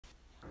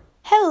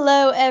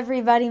Hello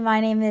everybody, my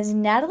name is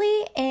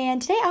Natalie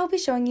and today I'll be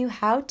showing you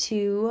how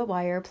to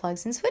wire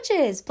plugs and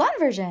switches, blind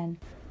version.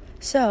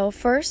 So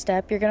first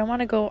step, you're going to want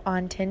to go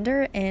on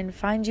Tinder and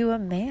find you a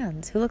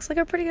man who looks like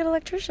a pretty good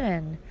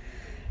electrician.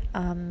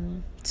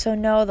 So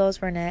no, those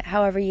weren't it.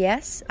 However,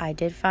 yes, I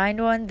did find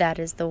one. That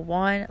is the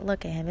one.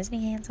 Look at him. Isn't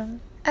he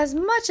handsome? As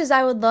much as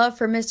I would love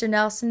for Mr.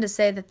 Nelson to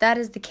say that that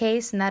is the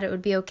case and that it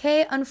would be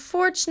okay,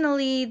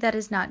 unfortunately, that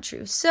is not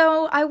true.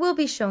 So I will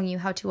be showing you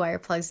how to wire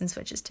plugs and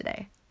switches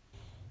today.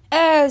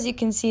 As you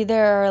can see,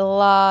 there are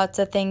lots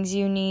of things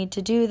you need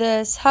to do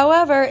this.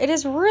 However, it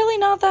is really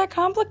not that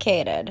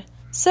complicated.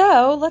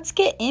 So let's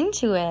get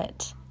into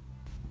it.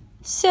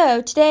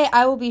 So today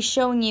I will be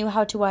showing you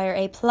how to wire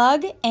a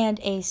plug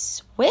and a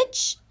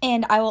switch,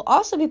 and I will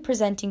also be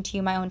presenting to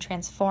you my own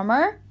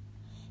transformer,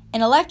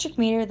 an electric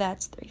meter,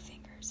 that's 3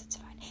 fingers, it's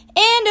fine,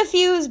 and a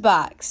fuse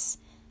box.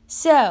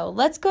 So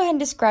let's go ahead and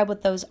describe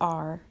what those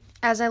are.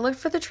 As I looked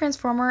for the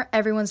transformer,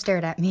 everyone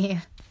stared at me.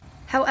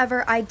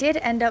 However, I did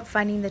end up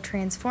finding the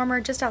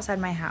transformer just outside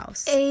my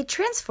house. A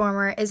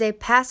transformer is a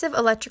passive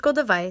electrical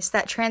device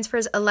that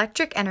transfers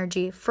electric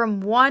energy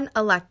from one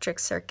electric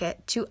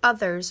circuit to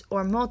others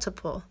or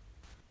multiple.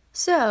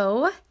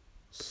 So,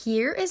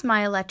 here is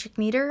my electric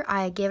meter.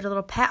 I gave it a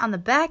little pat on the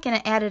back and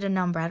it added a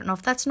number. I don't know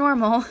if that's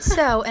normal.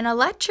 So, an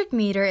electric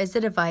meter is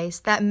a device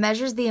that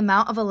measures the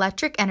amount of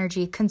electric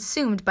energy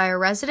consumed by a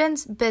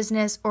residence,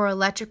 business, or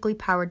electrically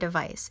powered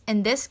device.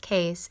 In this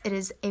case, it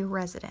is a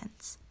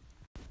residence.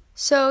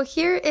 So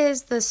here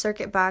is the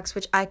circuit box,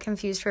 which I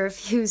confused for a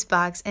fuse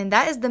box, and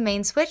that is the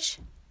main switch.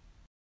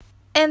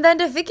 And then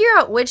to figure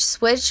out which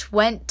switch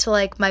went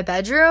to my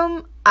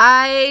bedroom,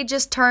 I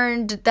just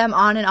turned them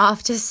on and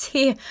off to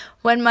see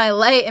when my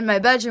light in my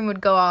bedroom would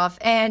go off,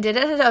 and it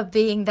ended up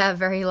being that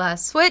very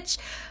last switch.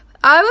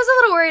 I was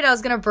a little worried I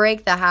was going to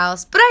break the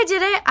house, but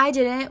I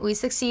didn't. We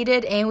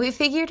succeeded and we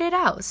figured it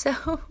out,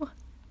 so...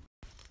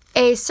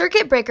 A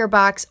circuit breaker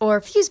box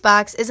or fuse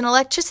box is an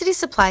electricity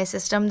supply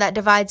system that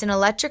divides an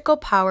electrical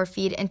power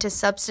feed into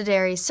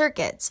subsidiary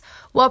circuits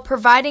while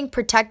providing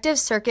protective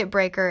circuit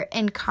breaker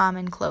in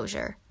common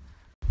closure.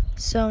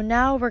 So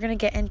now we're going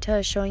to get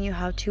into showing you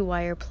how to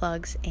wire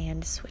plugs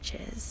and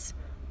switches.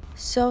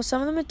 So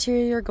some of the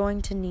material you're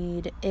going to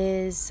need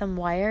is some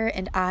wire,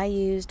 and I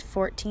used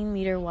 14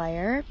 meter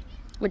wire,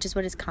 which is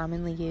what is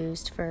commonly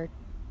used for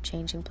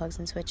changing plugs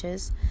and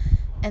switches.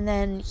 And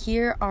then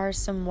here are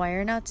some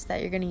wire nuts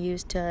that you're going to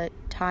use to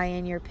tie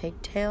in your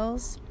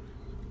pigtails.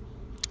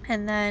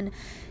 And then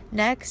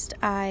next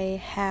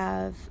I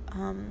have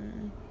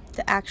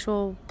the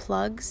actual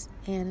plugs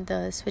and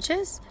the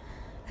switches,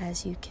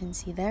 as you can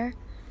see there.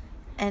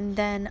 And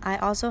then I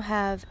also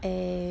have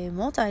a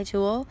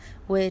multi-tool,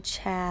 which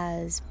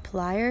has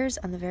pliers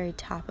on the very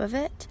top of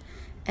it,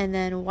 and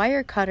then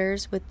wire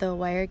cutters with the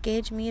wire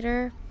gauge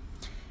meter.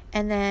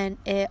 And then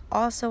it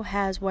also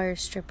has wire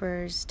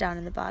strippers down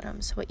in the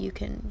bottom, so what you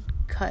can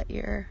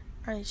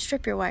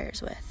strip your wires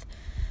with.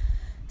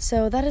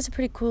 So that is a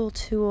pretty cool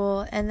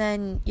tool. And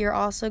then you're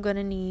also going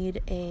to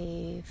need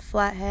a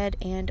flathead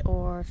and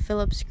or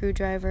Phillips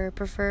screwdriver.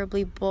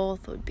 Preferably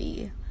both would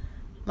be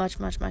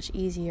much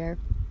easier.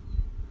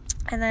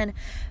 And then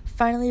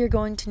finally you're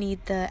going to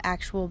need the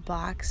actual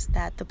box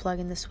that the plug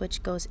and the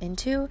switch goes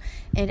into,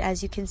 and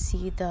as you can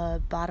see,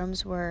 the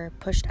bottoms were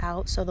pushed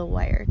out so the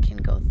wire can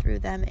go through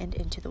them and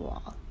into the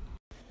wall.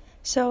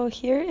 So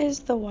here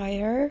is the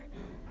wire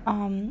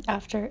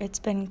after it's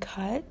been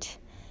cut.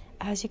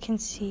 As you can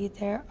see,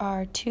 there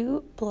are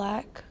 2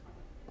 black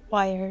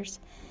wires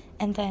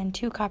and then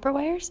 2 copper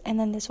wires, and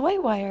then this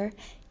white wire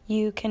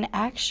you can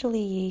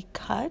actually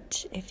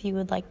cut if you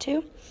would like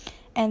to.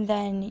 And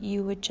then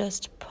you would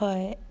just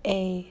put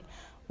a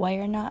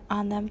wire nut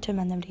on them to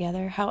mend them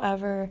together.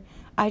 However,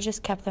 I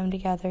just kept them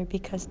together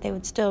because they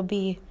would still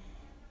be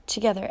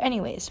together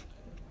anyways.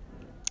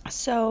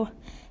 So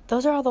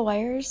those are all the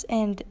wires,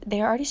 and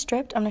they are already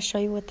stripped. I'm going to show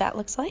you what that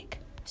looks like.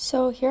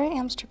 So here I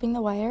am stripping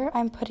the wire.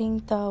 I'm putting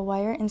the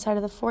wire inside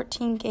of the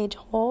 14 gauge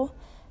hole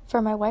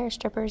for my wire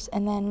strippers,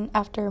 and then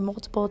after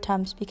multiple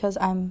attempts, because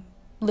I'm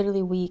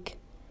literally weak,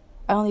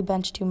 I only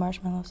benched 2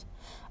 marshmallows.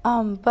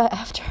 But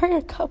after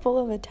a couple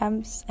of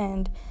attempts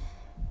and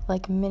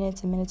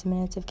minutes and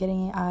minutes of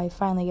getting it, I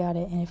finally got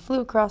it, and it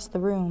flew across the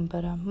room,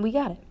 but we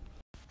got it.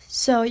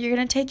 So you're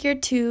going to take your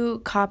 2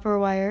 copper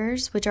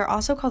wires, which are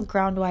also called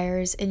ground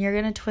wires, and you're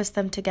going to twist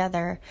them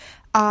together.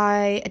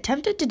 I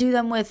attempted to do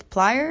them with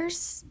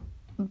pliers,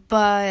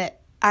 but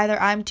either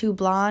I'm too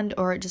blonde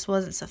or it just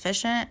wasn't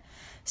sufficient.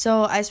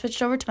 So I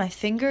switched over to my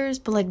fingers,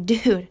 but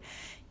dude,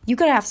 you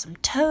gotta have some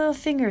tough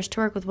fingers to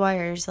work with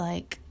wires.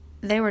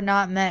 They were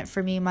not meant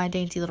for me, my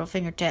dainty little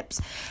fingertips.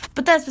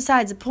 But that's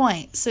besides the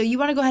point. So you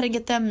want to go ahead and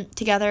get them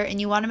together,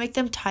 and you want to make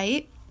them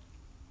tight,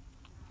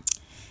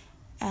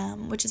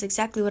 which is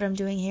exactly what I'm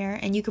doing here.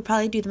 And you could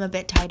probably do them a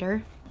bit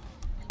tighter.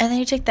 And then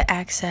you take the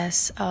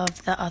excess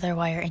of the other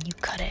wire and you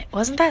cut it.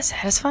 Wasn't that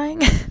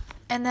satisfying?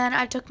 And then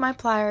I took my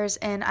pliers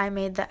and I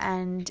made the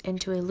end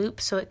into a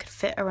loop so it could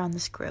fit around the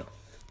screw.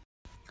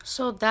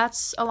 So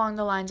that's along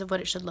the lines of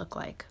what it should look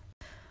like.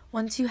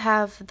 Once you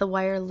have the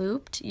wire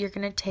looped, you're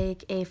going to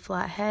take a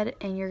flathead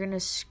and you're going to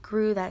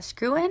screw that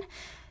screw in.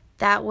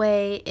 That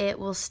way it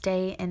will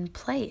stay in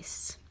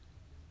place.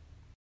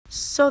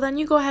 So then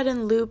you go ahead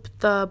and loop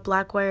the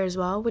black wire as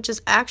well, which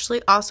is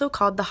actually also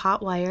called the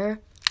hot wire.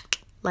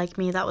 Like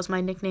me, that was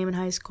my nickname in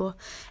high school.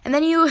 And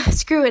then you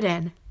screw it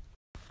in.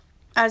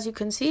 As you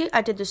can see,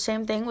 I did the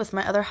same thing with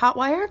my other hot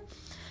wire.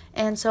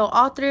 And so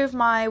all three of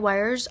my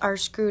wires are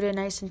screwed in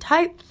nice and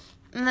tight.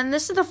 And then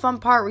this is the fun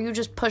part where you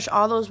just push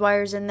all those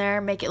wires in there,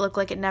 make it look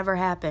like it never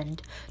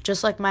happened.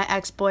 Just like my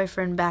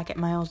ex-boyfriend back at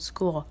my old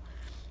school.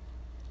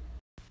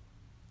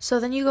 So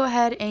then you go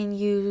ahead and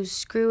you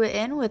screw it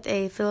in with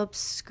a Phillips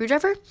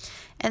screwdriver.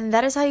 And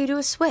that is how you do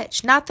a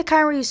switch. Not the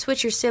kind where you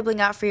switch your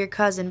sibling out for your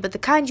cousin, but the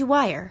kind you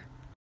wire.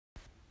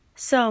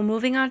 So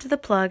moving on to the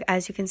plug,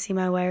 as you can see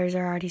my wires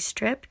are already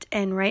stripped.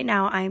 And right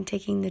now I am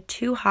taking the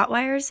two hot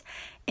wires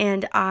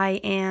and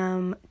I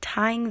am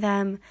tying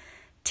them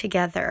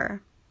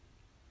together.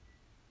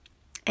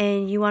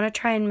 And you want to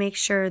try and make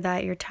sure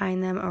that you're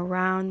tying them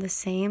around the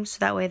same, so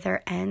that way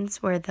their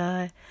ends where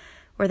they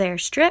are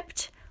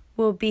stripped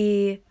will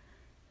be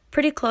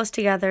pretty close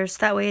together, so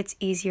that way it's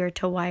easier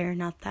to wire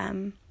nut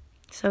them.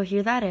 So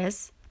here that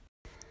is.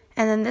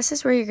 And then this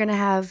is where you're going to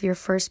have your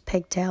first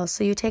pigtail.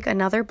 So you take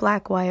another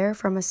black wire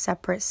from a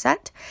separate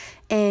set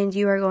and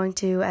you are going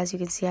to, as you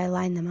can see, I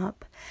line them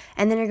up.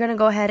 And then you're going to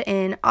go ahead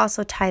and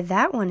also tie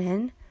that one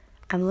in.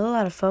 I'm a little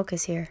out of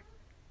focus here.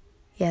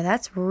 Yeah,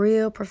 that's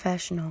real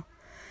professional.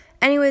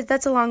 Anyways,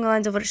 that's along the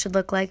lines of what it should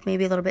look like,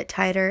 maybe a little bit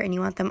tighter, and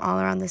you want them all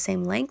around the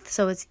same length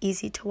so it's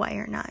easy to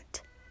wire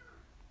nut.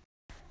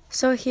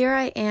 So here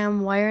I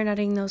am wire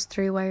nutting those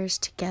three wires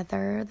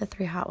together, the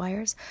three hot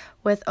wires,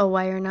 with a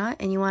wire nut,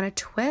 and you want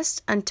to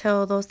twist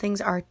until those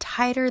things are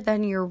tighter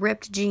than your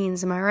ripped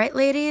jeans. Am I right,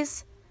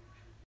 ladies?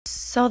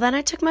 So then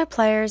I took my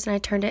pliers and I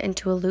turned it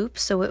into a loop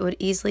so it would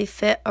easily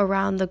fit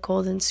around the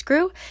golden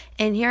screw,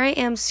 and here I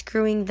am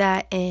screwing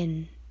that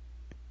in.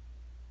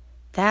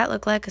 That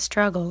looked like a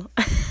struggle.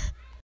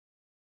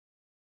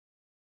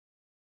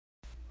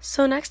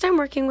 So next I'm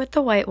working with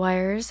the white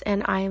wires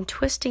and I am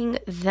twisting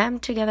them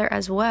together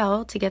as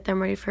well to get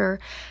them ready for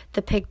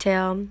the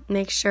pigtail.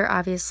 Make sure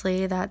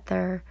obviously that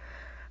they're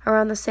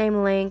around the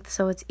same length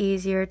so it's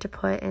easier to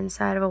put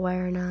inside of a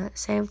wire nut.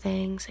 Same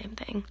thing, same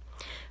thing.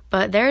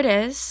 But there it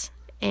is,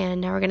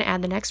 and now we're going to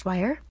add the next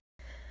wire.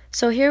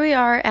 So here we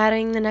are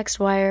adding the next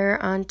wire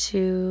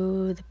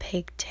onto the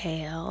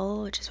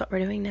pigtail, which is what we're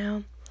doing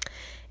now.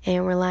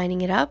 And we're lining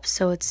it up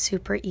so it's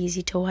super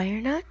easy to wire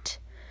nut.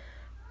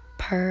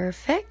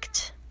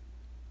 Perfect.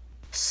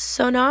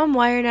 So now I'm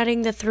wire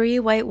nutting the three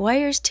white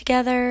wires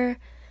together.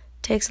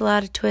 Takes a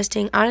lot of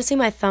twisting. Honestly,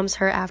 my thumbs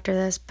hurt after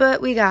this, but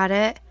we got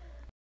it.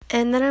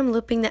 And then I'm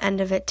looping the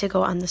end of it to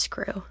go on the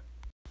screw.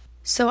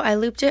 So I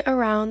looped it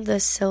around the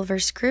silver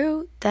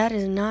screw. That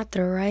is not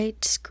the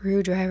right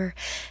screwdriver.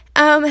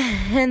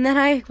 And then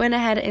I went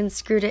ahead and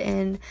screwed it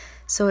in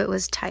so it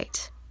was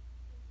tight.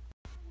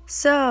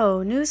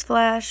 So,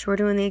 newsflash, we're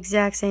doing the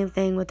exact same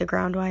thing with the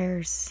ground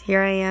wires.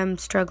 Here I am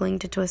struggling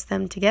to twist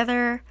them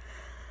together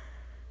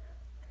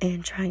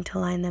and trying to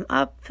line them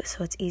up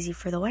so it's easy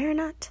for the wire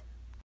nut.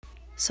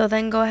 So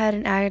then go ahead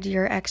and add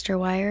your extra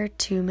wire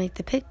to make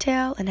the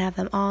pigtail and have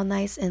them all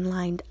nice and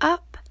lined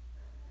up.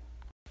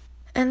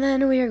 And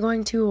then we are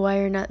going to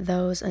wire nut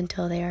those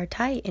until they are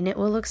tight, and it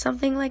will look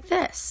something like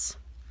this.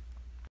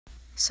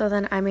 So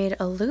then I made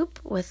a loop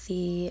with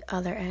the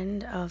other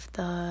end of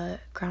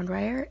the ground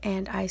wire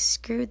and I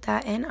screwed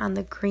that in on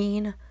the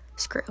green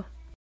screw.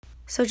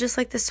 So just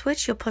like the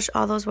switch, you'll push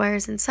all those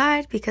wires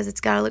inside because it's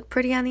got to look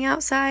pretty on the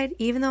outside,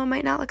 even though it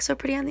might not look so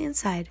pretty on the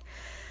inside.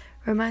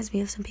 Reminds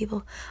me of some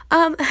people.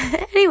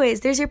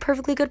 Anyways, there's your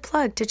perfectly good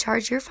plug to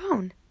charge your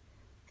phone.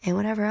 And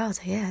whatever else,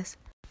 I guess.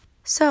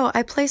 So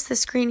I placed the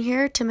screen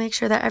here to make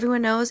sure that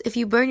everyone knows if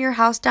you burn your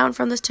house down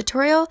from this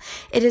tutorial,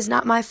 it is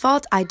not my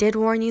fault. I did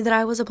warn you that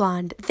I was a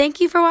blonde.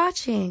 Thank you for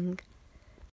watching.